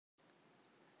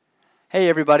Hey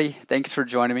everybody, thanks for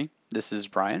joining me. This is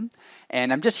Brian,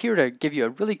 and I'm just here to give you a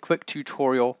really quick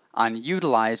tutorial on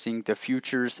utilizing the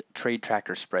Futures Trade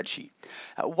Tracker spreadsheet.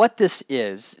 What this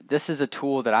is a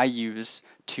tool that I use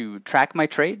to track my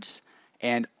trades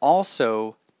and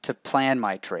also to plan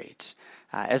my trades.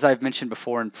 As I've mentioned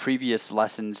before in previous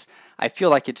lessons, I feel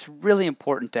like it's really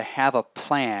important to have a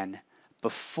plan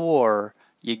before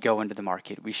you go into the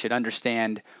market. We should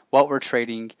understand what we're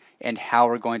trading and how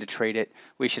we're going to trade it.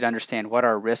 We should understand what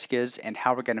our risk is and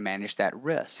how we're going to manage that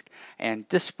risk. And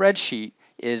this spreadsheet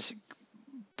is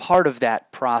part of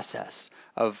that process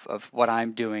of what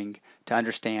I'm doing to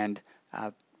understand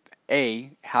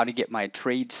how to get my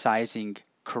trade sizing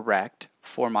correct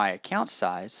for my account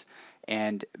size,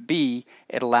 and B,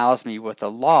 it allows me with a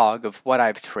log of what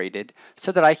I've traded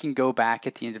so that I can go back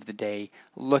at the end of the day,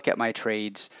 look at my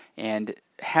trades, and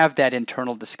have that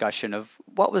internal discussion of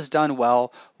what was done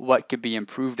well, what could be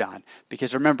improved on.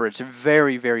 Because remember, it's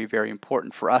very, very, very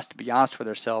important for us to be honest with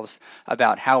ourselves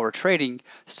about how we're trading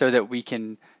so that we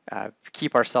can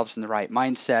keep ourselves in the right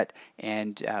mindset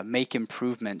and make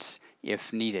improvements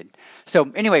if needed.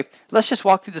 So anyway, let's just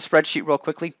walk through the spreadsheet real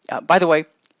quickly. By the way,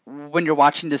 when you're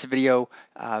watching this video,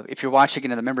 if you're watching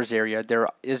it in the members area, there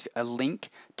is a link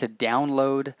to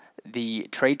download the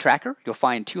trade tracker. You'll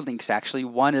find two links actually.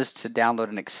 One is to download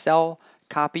an Excel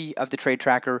copy of the trade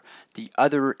tracker. The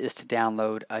other is to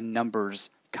download a numbers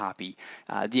copy.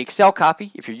 The Excel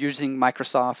copy, if you're using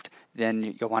Microsoft,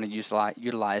 then you'll want to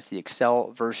utilize the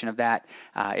Excel version of that.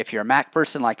 If you're a Mac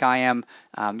person like I am,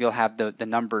 you'll have the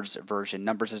numbers version.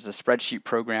 Numbers is a spreadsheet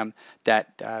program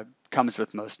that comes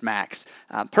with most Macs.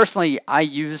 Personally, I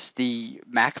use the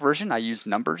Mac version. I use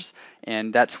Numbers,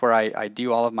 and that's where I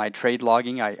do all of my trade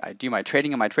logging. I do my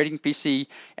trading on my trading PC,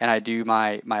 and I do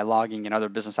my logging and other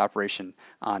business operation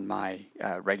on my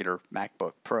regular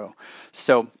MacBook Pro.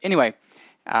 So anyway,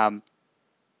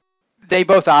 they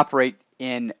both operate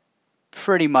in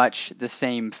pretty much the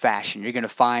same fashion. You're going to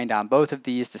find on both of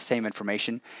these the same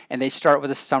information, and they start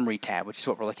with a summary tab, which is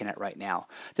what we're looking at right now.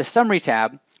 The summary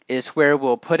tab is where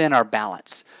we'll put in our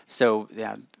balance. So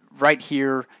right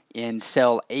here in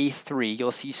cell A3,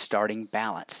 you'll see starting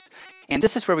balance. And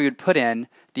this is where we would put in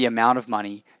the amount of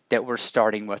money that we're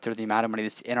starting with, or the amount of money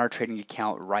that's in our trading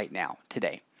account right now,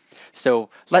 today. So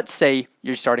let's say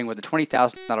you're starting with a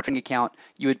 $20,000 trading account,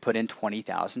 you would put in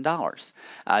 $20,000.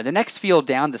 The next field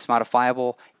down that's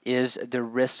modifiable is the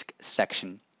risk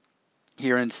section.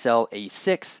 Here in cell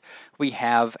A6, we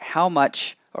have how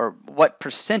much or what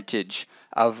percentage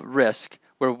of risk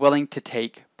we're willing to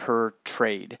take per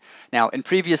trade. Now, in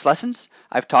previous lessons,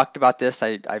 I've talked about this.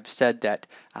 I've said that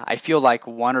I feel like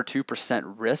 1 or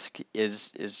 2% risk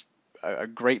is a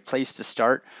great place to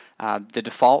start. The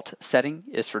default setting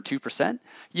is for 2%.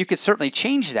 You could certainly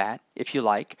change that if you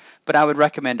like, but I would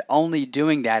recommend only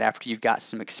doing that after you've got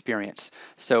some experience.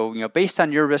 So, based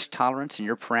on your risk tolerance and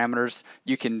your parameters,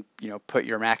 you can, put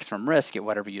your maximum risk at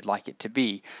whatever you'd like it to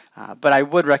be. But I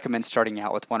would recommend starting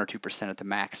out with 1 or 2% at the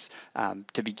max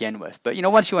to begin with. But,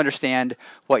 once you understand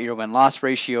what your win-loss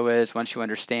ratio is, once you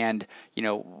understand,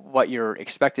 what your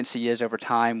expectancy is over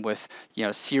time with,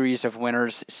 series of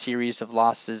winners, series of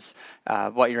losses,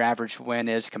 what your average win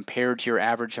is compared to your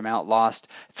average amount lost.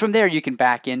 From there, you can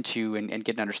back into and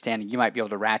get an understanding. You might be able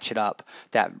to ratchet up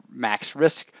that max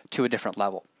risk to a different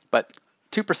level. But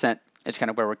 2% is kind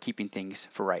of where we're keeping things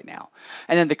for right now.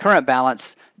 And then the current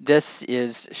balance, this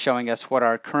is showing us what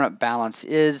our current balance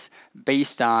is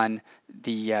based on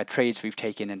the trades we've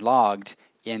taken and logged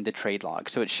in the trade log.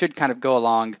 So it should kind of go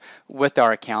along with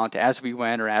our account. As we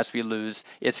win or as we lose,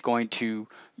 it's going to,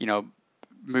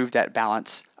 move that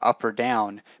balance up or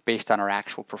down based on our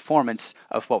actual performance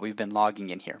of what we've been logging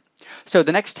in here. So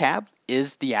the next tab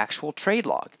is the actual trade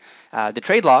log. The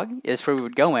trade log is where we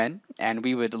would go in and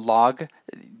we would log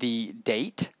the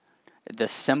date, the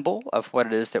symbol of what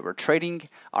it is that we're trading,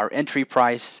 our entry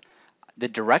price, the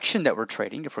direction that we're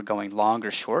trading, if we're going long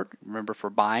or short. Remember, if we're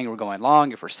buying, we're going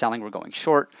long. If we're selling, we're going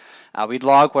short. We'd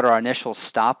log what our initial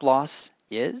stop loss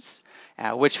is,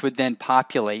 which would then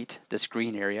populate this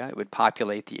green area. It would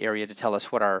populate the area to tell us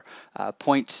what our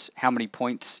points, how many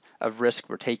points of risk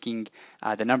we're taking,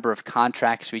 the number of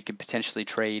contracts we could potentially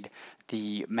trade,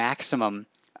 the maximum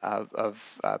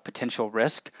of potential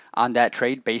risk on that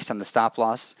trade based on the stop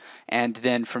loss. And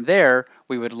then from there,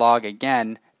 we would log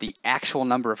again the actual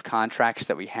number of contracts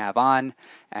that we have on,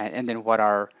 and then what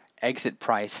our exit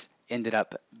price ended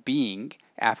up being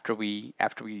after we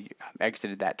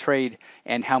exited that trade,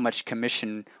 and how much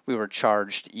commission we were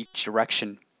charged each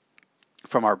direction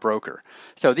from our broker.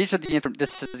 So this is the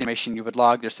information you would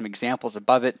log. There's some examples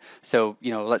above it. So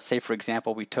let's say for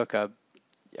example we took a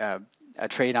a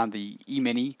trade on the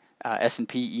E-mini,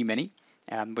 S&P E-mini.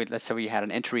 Let's say we had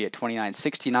an entry at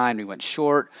 29.69, we went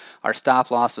short. Our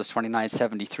stop loss was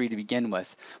 29.73 to begin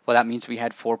with. Well, that means we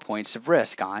had 4 points of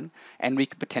risk on, and we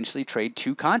could potentially trade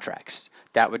 2 contracts.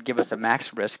 That would give us a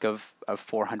max risk of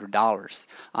 $400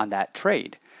 on that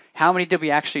trade. How many did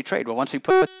we actually trade? Well, once we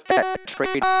put that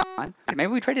trade on,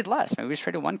 maybe we traded less. Maybe we just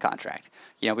traded 1 contract.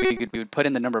 We would put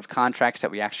in the number of contracts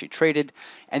that we actually traded,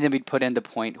 and then we'd put in the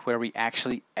point where we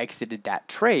actually exited that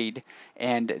trade,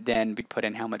 and then we'd put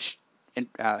in how much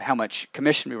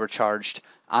commission we were charged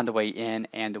on the way in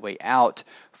and the way out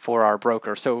for our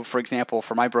broker. So, for example,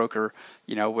 for my broker,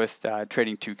 with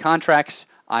trading 2 contracts,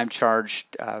 I'm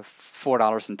charged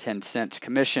 $4.10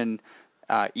 commission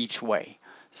each way.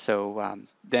 So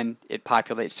then it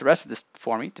populates the rest of this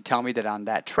for me to tell me that on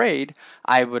that trade,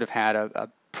 I would have had a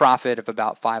profit of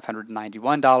about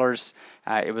 $591.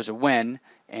 It was a win,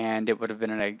 and it would have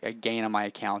been a gain on my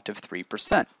account of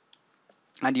 3%.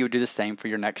 And you would do the same for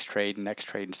your next trade,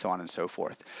 and so on and so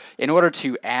forth. In order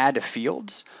to add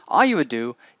fields, all you would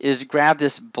do is grab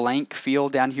this blank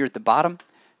field down here at the bottom,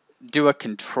 do a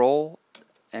Control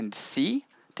and C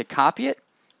to copy it,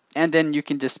 and then you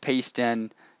can just paste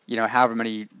in however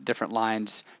many different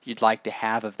lines you'd like to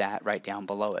have of that right down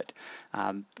below it.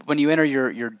 When you enter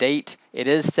your date, it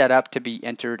is set up to be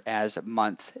entered as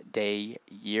month, day,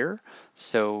 year.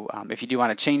 So if you do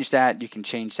want to change that, you can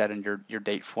change that in your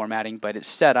date formatting, but it's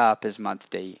set up as month,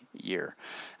 day, year.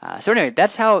 So anyway,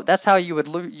 that's how you would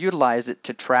utilize it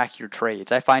to track your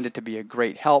trades. I find it to be a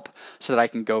great help so that I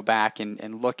can go back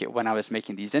and look at when I was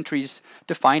making these entries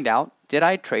to find out, did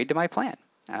I trade to my plan?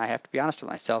 And I have to be honest with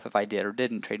myself if I did or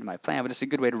didn't trade in my plan, but it's a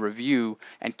good way to review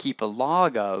and keep a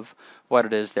log of what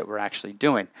it is that we're actually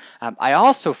doing. I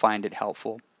also find it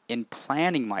helpful in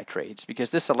planning my trades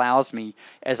because this allows me,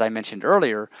 as I mentioned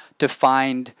earlier, to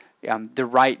find the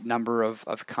right number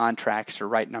of contracts or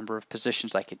right number of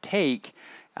positions I could take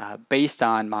based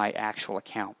on my actual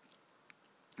account.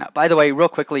 By the way, real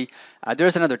quickly,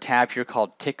 there's another tab here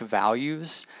called Tick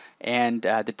Values, and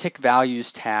the Tick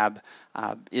Values tab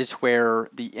is where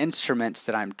the instruments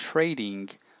that I'm trading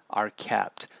are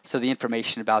kept. So the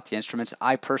information about the instruments,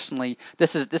 I personally,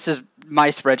 this is my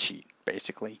spreadsheet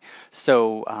basically.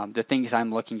 So the things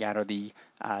I'm looking at are the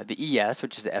ES,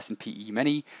 which is the S&P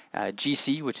E-mini,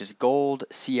 GC, which is gold,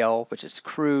 CL, which is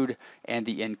crude, and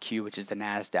the NQ, which is the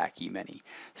NASDAQ E-mini.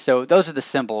 So those are the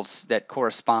symbols that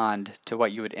correspond to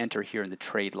what you would enter here in the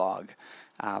trade log.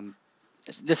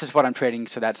 This is what I'm trading,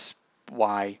 so that's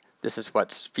why this is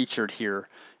what's featured here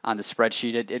on the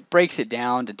spreadsheet. It breaks it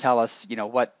down to tell us,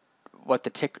 what the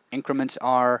tick increments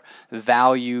are,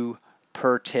 value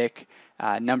per tick,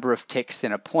 number of ticks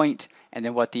in a point, and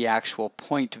then what the actual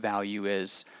point value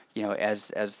is,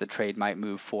 as the trade might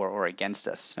move for or against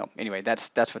us. So anyway,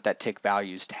 that's what that tick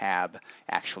values tab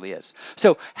actually is.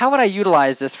 So how would I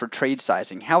utilize this for trade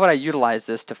sizing? How would I utilize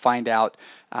this to find out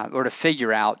or to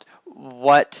figure out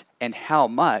what and how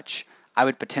much I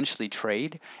would potentially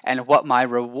trade and what my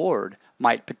reward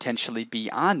might potentially be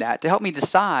on that to help me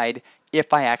decide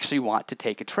if I actually want to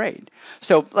take a trade?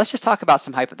 So let's just talk about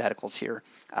some hypotheticals here.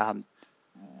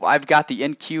 I've got the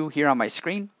NQ here on my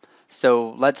screen,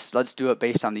 so let's do it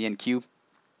based on the NQ.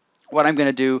 What I'm going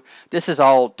to do, this is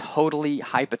all totally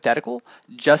hypothetical,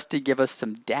 just to give us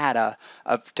some data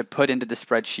to put into the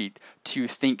spreadsheet to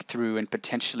think through and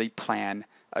potentially plan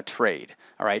a trade.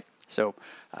 All right, so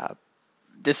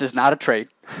this is not a trade.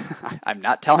 I'm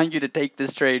not telling you to take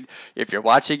this trade. If you're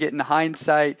watching it in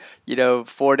hindsight,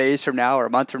 4 days from now or a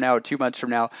month from now or 2 months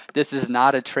from now, this is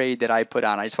not a trade that I put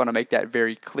on. I just want to make that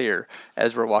very clear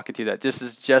as we're walking through that. This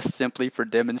is just simply for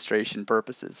demonstration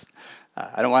purposes.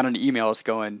 I don't want any emails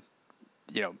going,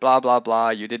 blah, blah, blah,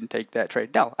 you didn't take that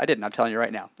trade. No, I didn't. I'm telling you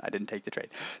right now, I didn't take the trade.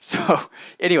 So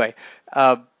anyway,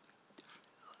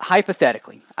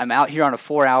 hypothetically, I'm out here on a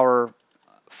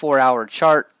 4-hour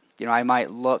chart. I might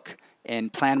look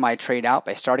and plan my trade out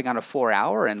by starting on a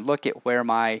 4-hour and look at where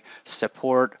my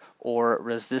support or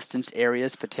resistance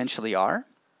areas potentially are.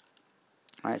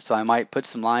 All right, so I might put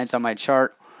some lines on my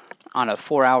chart on a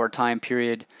 4-hour time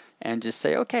period and just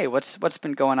say, okay, what's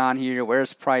been going on here?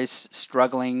 Where's price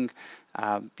struggling?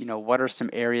 What are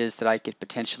some areas that I could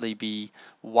potentially be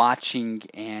watching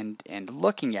and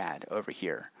looking at over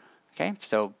here? Okay,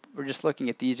 so we're just looking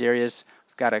at these areas.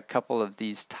 Got a couple of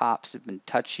these tops have been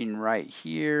touching right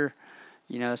here,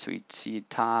 so we see a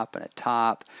top and a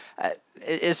top.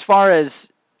 As far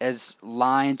as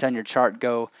lines on your chart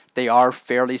go, they are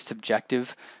fairly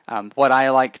subjective. What I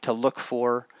like to look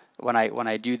for when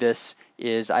I do this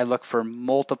is I look for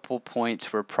multiple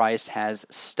points where price has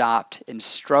stopped and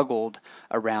struggled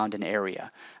around an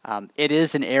area. It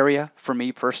is an area for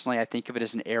me personally. I think of it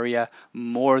as an area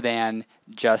more than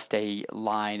just a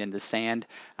line in the sand.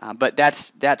 But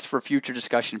that's for future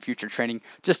discussion, future training.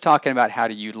 Just talking about how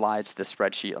to utilize the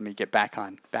spreadsheet. Let me get back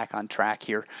on track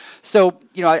here. So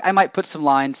I might put some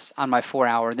lines on my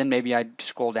 4-hour, then maybe I'd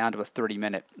scroll down to a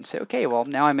 30-minute and say, okay, well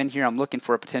now I'm in here. I'm looking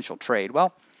for a potential trade.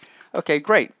 Well, okay,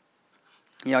 great.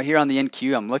 Here on the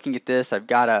NQ, I'm looking at this. I've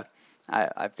got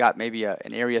maybe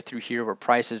an area through here where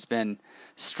price has been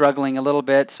struggling a little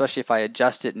bit, especially if I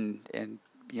adjust it and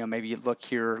maybe you look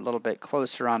here a little bit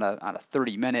closer on a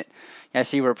 30-minute. I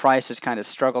see where price has kind of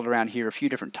struggled around here a few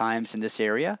different times in this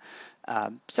area.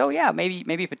 So yeah,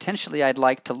 maybe potentially I'd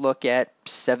like to look at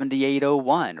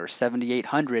 7801 or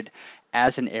 7800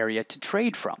 as an area to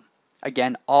trade from.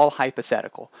 Again, all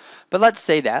hypothetical. But let's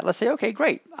say, okay,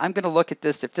 great. I'm going to look at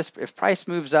this. If price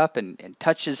moves up and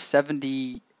touches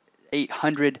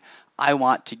 7,800, I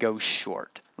want to go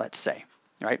short, let's say,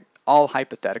 right? All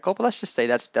hypothetical, but let's just say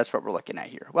that's what we're looking at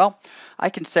here. Well, I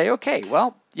can say, okay,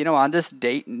 well, on this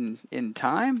date in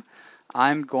time,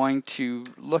 I'm going to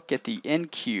look at the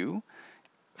NQ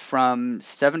from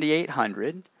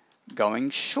 7,800 going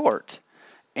short.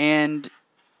 And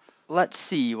let's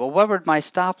see, well, what would my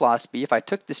stop loss be if I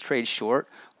took this trade short?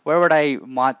 Where would I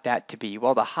want that to be?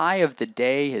 Well, the high of the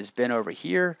day has been over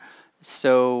here.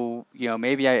 So,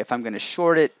 maybe if I'm going to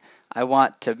short it, I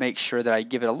want to make sure that I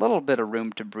give it a little bit of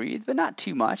room to breathe, but not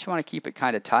too much. I want to keep it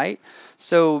kind of tight.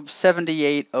 So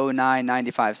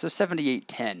 78.09.95, so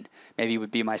 78.10 maybe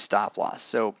would be my stop loss.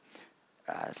 So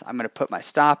I'm going to put my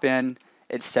stop in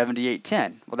at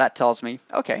 78.10. Well, that tells me,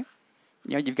 okay,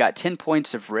 you've got 10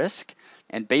 points of risk,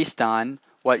 and based on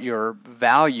what your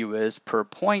value is per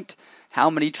point, how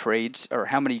many trades or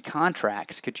how many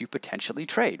contracts could you potentially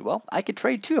trade? Well, I could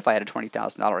trade 2 if I had a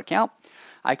 $20,000 account.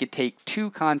 I could take 2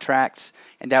 contracts,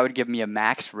 and that would give me a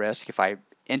max risk if I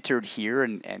entered here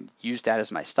and used that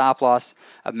as my stop loss,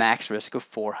 a max risk of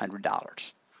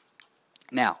 $400.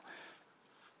 Now,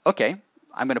 okay,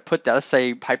 I'm going to put that, let's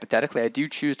say hypothetically I do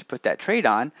choose to put that trade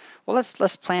on. Well,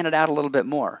 let's plan it out a little bit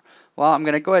more. Well, I'm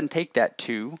going to go ahead and take that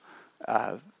 2,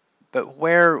 but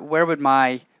where would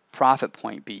my profit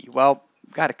point be? Well,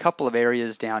 we've got a couple of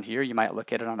areas down here. You might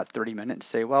look at it on a 30-minute and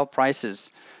say, well,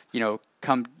 prices,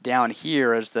 come down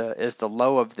here as the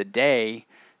low of the day.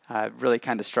 Really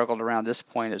kind of struggled around this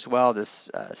point as well, this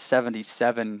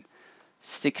 77.67,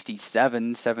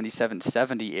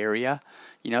 77.70 area.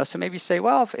 So maybe say,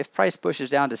 well, if price pushes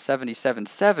down to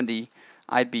 77.70,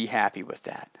 I'd be happy with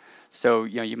that. So,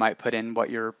 you might put in what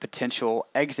your potential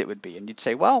exit would be, and you'd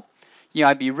say, well,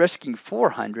 I'd be risking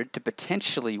 400 to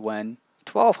potentially win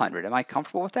 1,200. Am I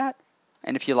comfortable with that?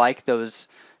 And if you like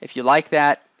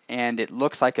that, and it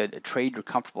looks like a trade you're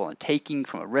comfortable in taking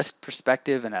from a risk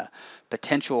perspective and a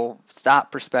potential stop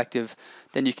perspective,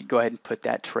 then you could go ahead and put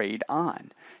that trade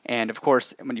on. And of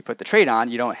course, when you put the trade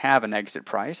on, you don't have an exit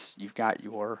price. You've got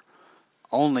your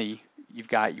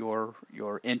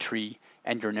entry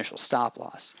and your initial stop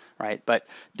loss, right? But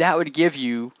that would give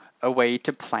you a way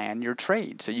to plan your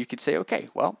trade. So you could say, okay,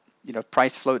 well,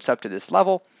 price floats up to this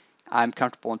level. I'm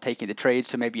comfortable in taking the trade.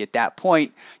 So maybe at that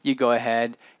point, you go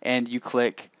ahead and you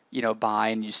click, buy,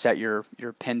 and you set your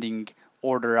pending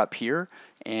order up here,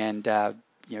 and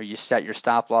you set your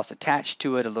stop loss attached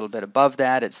to it a little bit above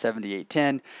that at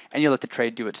 78.10, and you let the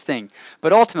trade do its thing.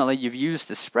 But ultimately, you've used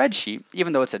the spreadsheet,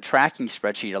 even though it's a tracking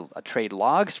spreadsheet, a trade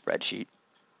log spreadsheet.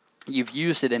 You've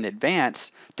used it in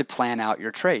advance to plan out your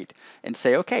trade and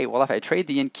say, okay, well, if I trade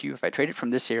the NQ, if I trade it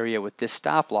from this area with this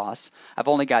stop loss, I've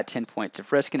only got 10 points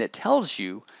of risk, and it tells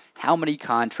you how many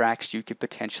contracts you could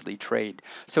potentially trade.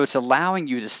 So it's allowing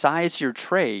you to size your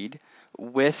trade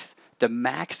with the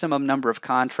maximum number of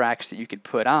contracts that you could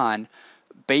put on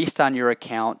based on your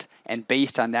account and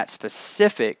based on that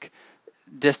specific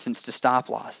distance to stop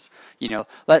loss.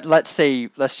 Let's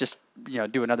just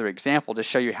do another example to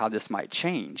show you how this might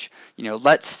change.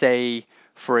 Let's say,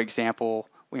 for example,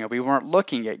 we weren't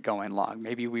looking at going long.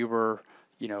 Maybe we were,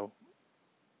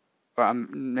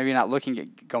 maybe not looking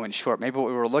at going short. Maybe what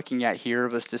we were looking at here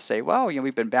was to say, well,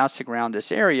 we've been bouncing around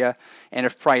this area, and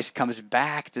if price comes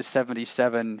back to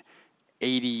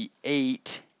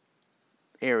 77.88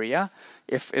 area,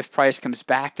 if price comes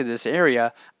back to this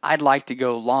area, I'd like to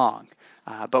go long.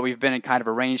 But we've been in kind of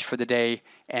a range for the day,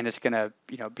 and it's going to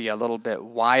be a little bit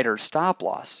wider stop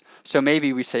loss. So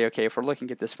maybe we say, okay, if we're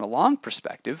looking at this from a long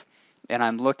perspective, and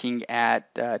I'm looking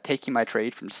at taking my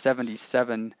trade from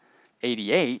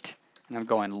 77.88, and I'm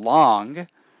going long,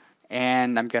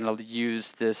 and I'm going to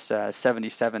use this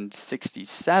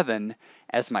 77.67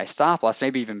 as my stop loss.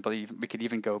 Maybe even believe we could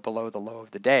even go below the low of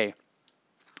the day.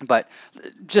 But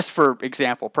just for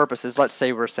example purposes, let's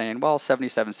say we're saying, well,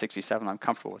 77.67, I'm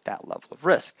comfortable with that level of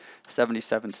risk.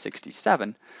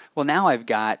 77.67. Well, now I've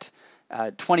got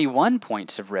 21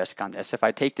 points of risk on this. If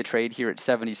I take the trade here at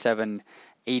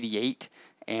 77.88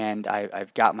 and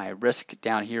I've got my risk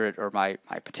down here at, or my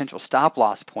potential stop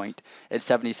loss point at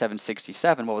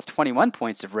 77.67, well, with 21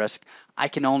 points of risk, I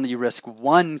can only risk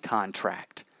one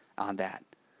contract on that.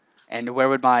 And where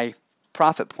would my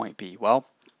profit point be? Well,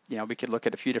 we could look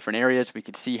at a few different areas. We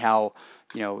could see how,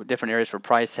 different areas where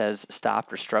price has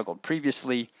stopped or struggled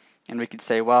previously. And we could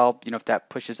say, well, if that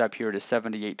pushes up here to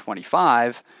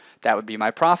 78.25, that would be my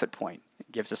profit point.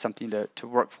 It gives us something to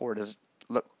work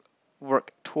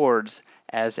towards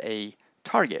as a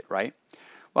target, right?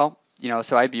 Well,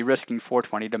 so I'd be risking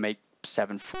 420 to make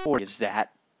 740. Is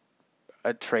that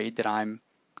a trade that I'm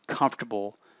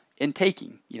comfortable in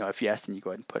taking? If yes, then you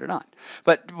go ahead and put it on.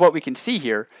 But what we can see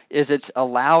here is it's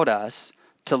allowed us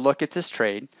to look at this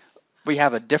trade. We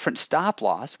have a different stop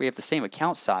loss. We have the same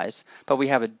account size, but we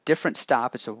have a different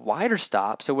stop. It's a wider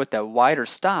stop. So with that wider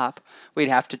stop, we'd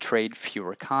have to trade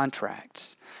fewer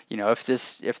contracts. If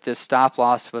this stop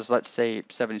loss was, let's say,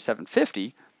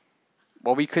 77.50,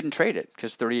 well, we couldn't trade it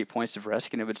because 38 points of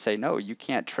risk, and it would say, no, you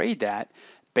can't trade that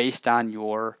based on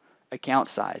your account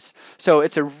size. So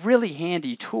it's a really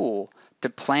handy tool to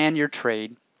plan your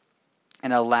trade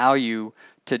and allow you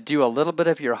to do a little bit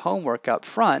of your homework up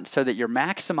front so that you're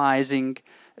maximizing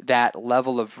that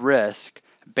level of risk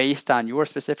based on your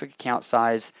specific account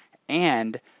size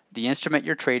and the instrument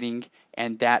you're trading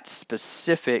and that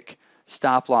specific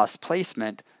stop loss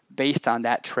placement based on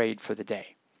that trade for the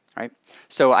day. Right?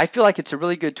 So I feel like it's a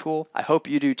really good tool. I hope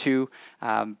you do too.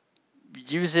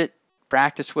 Use it,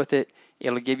 practice with it.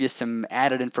 It'll give you some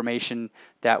added information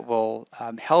that will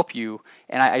help you.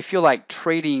 And I feel like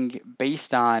trading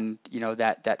based on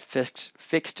that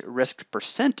fixed risk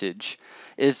percentage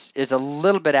is a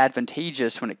little bit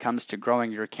advantageous when it comes to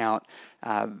growing your account,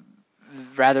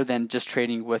 rather than just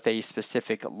trading with a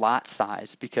specific lot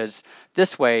size, because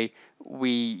this way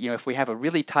if we have a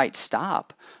really tight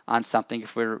stop on something,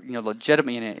 if we're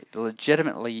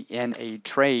legitimately in a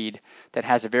trade that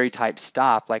has a very tight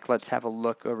stop, like let's have a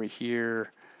look over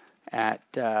here at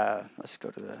let's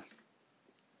go to the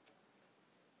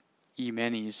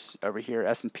E-minis over here,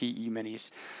 S&P E-minis.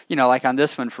 Like on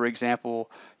this one, for example,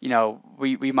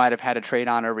 we might have had a trade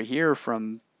on over here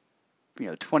from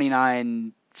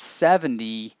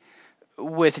 29.70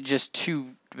 with just two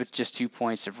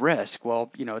points of risk.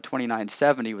 Well,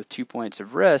 29.70 with 2 points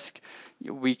of risk,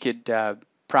 we could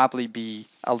probably be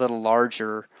a little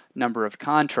larger number of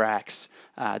contracts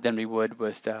than we would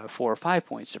with 4 or 5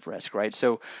 points of risk, right?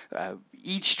 So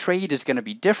each trade is going to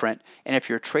be different, and if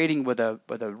you're trading with a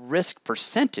risk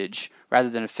percentage rather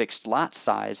than a fixed lot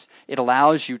size, it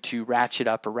allows you to ratchet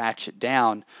up or ratchet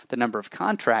down the number of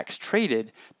contracts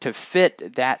traded to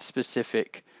fit that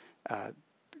specific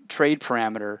trade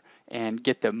parameter and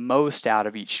get the most out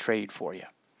of each trade for you.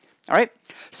 All right,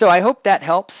 so I hope that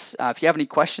helps. If you have any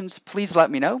questions, please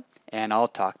let me know, and I'll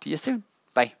talk to you soon.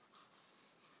 Bye.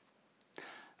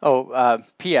 Oh,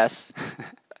 P.S.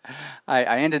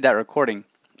 I ended that recording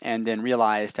and then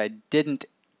realized I didn't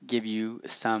give you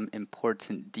some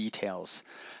important details.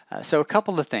 So a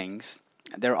couple of things.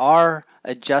 There are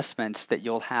adjustments that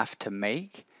you'll have to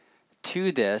make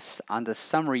to this on the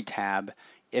summary tab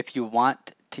if you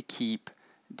want to keep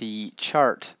the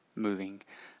chart moving.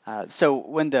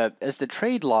 So as the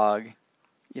trade log,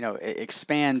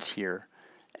 expands here,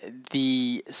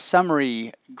 the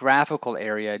summary graphical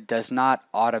area does not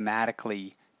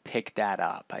automatically pick that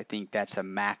up. I think that's a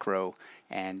macro,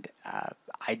 and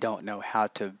I don't know how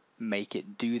to make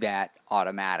it do that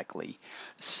automatically.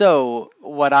 So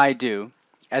what I do,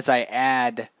 as I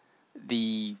add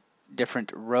the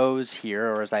different rows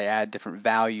here, or as I add different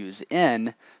values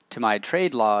in to my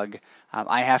trade log,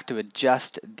 I have to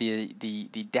adjust the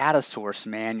data source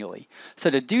manually. So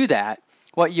to do that,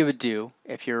 what you would do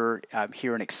if you're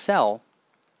here in Excel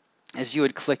is you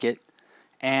would click it,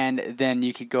 and then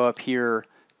you could go up here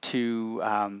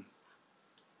to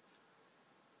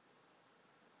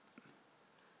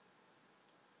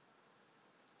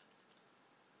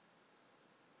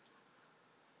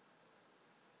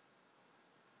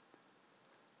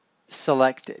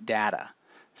select data.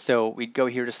 So we'd go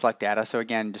here to select data. So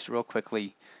again, just real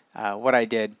quickly, what I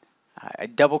did, I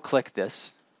double click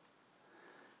this,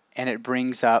 and it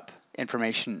brings up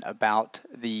information about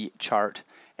the chart,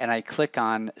 and I click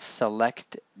on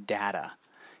select data.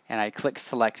 and I click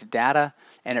select data,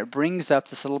 and it brings up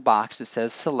this little box that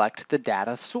says select the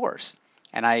data source.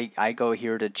 And I go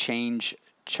here to change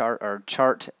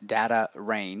chart data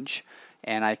range,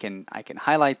 and I can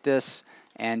highlight this,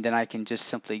 and then I can just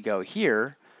simply go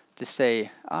here to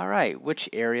say, all right, which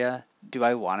area do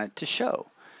I want it to show?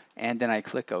 And then I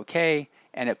click OK,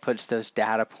 and it puts those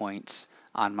data points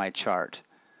on my chart.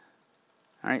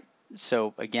 All right,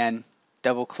 so again,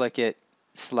 double click it,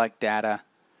 select data,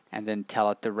 and then tell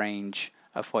it the range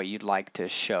of what you'd like to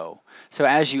show. So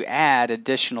as you add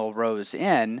additional rows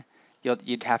in,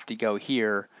 you'd have to go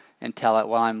here and tell it,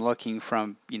 well, I'm looking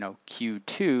from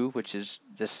Q2, which is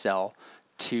this cell,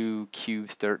 to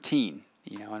Q13,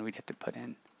 and we'd have to put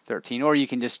in 13, or you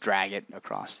can just drag it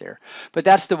across there. But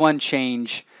that's the one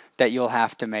change that you'll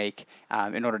have to make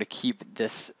in order to keep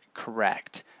this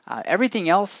correct. Everything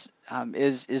else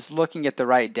is looking at the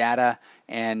right data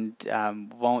and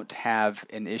won't have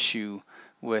an issue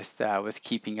with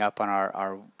keeping up on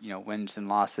our wins and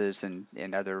losses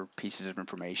and other pieces of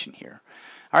information here.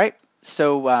 All right,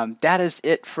 so that is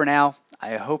it for now.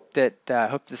 I hope that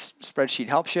this spreadsheet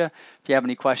helps you. If you have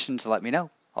any questions, let me know.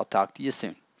 I'll talk to you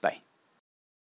soon.